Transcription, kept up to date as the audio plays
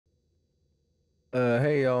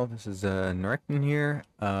Hey y'all, this is Norton here.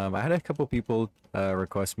 I had a couple people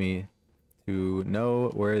request me to know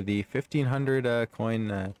where the 1500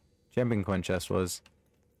 coin champion coin chest was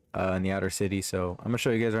in the outer city, so I'm gonna show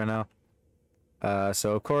you guys right now.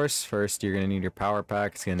 So of course, first you're gonna need your power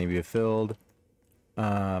pack. It's gonna be filled.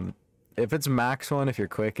 If it's max one, if you're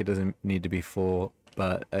quick, it doesn't need to be full.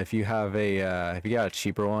 But if you have a if you got a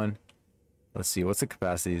cheaper one, let's see, what's the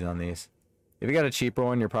capacities on these? If you got a cheaper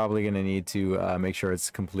one, you're probably going to need to make sure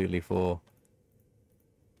it's completely full.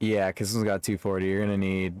 Yeah, because this one's got 240. You're going to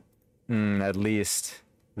need at least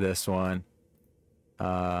this one.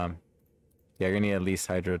 Yeah, you're going to need at least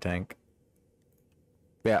hydro tank.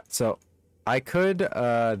 Yeah, so I could,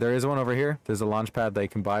 there is one over here. There's a launch pad that you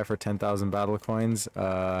can buy for 10,000 battle coins.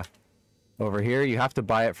 Over here, you have to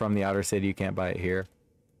buy it from the outer city. You can't buy it here.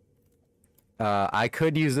 I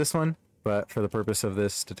could use this one. But for the purpose of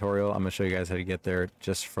this tutorial, I'm going to show you guys how to get there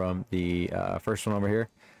just from the first one over here.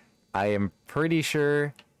 I am pretty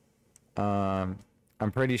sure,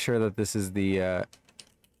 that this is the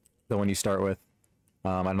one you start with.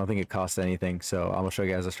 I don't think it costs anything, so I'm going to show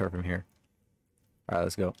you guys how to start from here. Alright,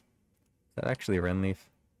 let's go. Is that actually Renleaf?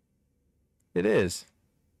 It is.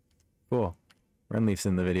 Cool. Renleaf's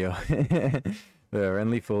in the video. The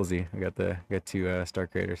Renleaf Foolsy. I got two star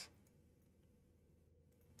creators.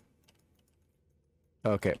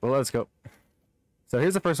 Okay, well, let's go. So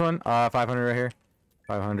here's the first one, 500 right here.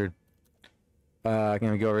 500.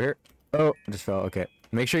 Gonna go over here. Oh, I just fell. Okay.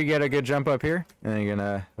 Make sure you get a good jump up here, and then you're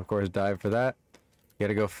gonna, of course, dive for that. You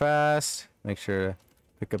gotta go fast. Make sure to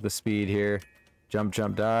pick up the speed here. Jump,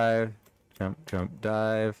 jump, dive. Jump, jump,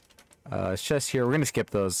 dive. Chests here. We're gonna skip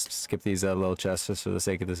those. Skip these little chests just for the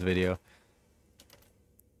sake of this video.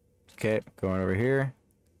 Okay, going over here.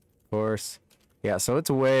 Of course. Yeah, so it's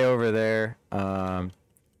way over there.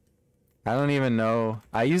 I don't even know.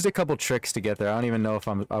 I used a couple tricks to get there. I don't even know if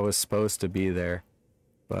I was supposed to be there.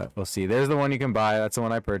 But we'll see. There's the one you can buy. That's the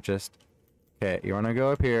one I purchased. Okay, you want to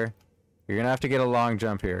go up here. You're going to have to get a long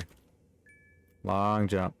jump here. Long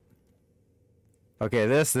jump. Okay,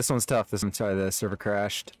 this one's tough. I'm sorry, the server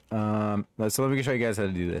crashed. So let me show you guys how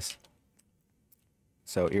to do this.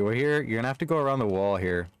 So you're here. You're going to have to go around the wall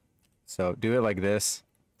here. So do it like this.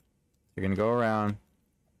 You're going to go around.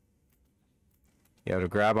 You have to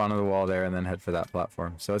grab onto the wall there and then head for that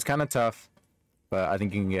platform. So it's kind of tough, but I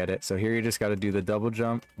think you can get it. So here you just got to do the double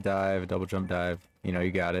jump, dive, double jump, dive. You know,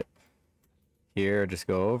 you got it. Here, just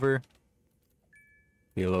go over.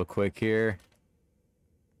 Be a little quick here.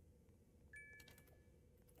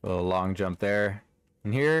 A little long jump there.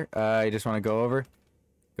 And here, you just want to go over.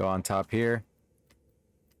 Go on top here.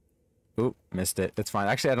 Oop, missed it. It's fine.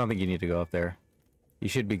 Actually, I don't think you need to go up there. You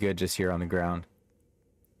should be good just here on the ground.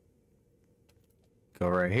 Go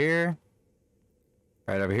right here.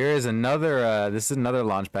 Right over here is another, this is another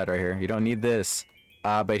launch pad right here. You don't need this.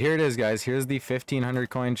 But here it is, guys. Here's the 1500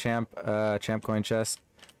 coin champ coin chest.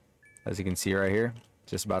 As you can see right here.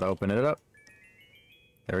 Just about to open it up.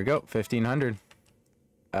 There we go, 1500.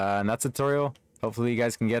 And that's a tutorial. Hopefully you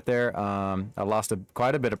guys can get there. I lost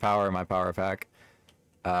quite a bit of power in my power pack.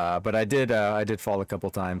 But I did fall a couple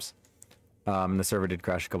times. And the server did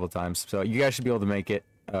crash a couple times. So you guys should be able to make it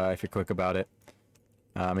if you're quick about it.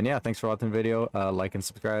 And yeah, thanks for watching the video. Like and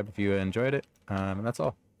subscribe if you enjoyed it. And that's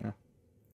all.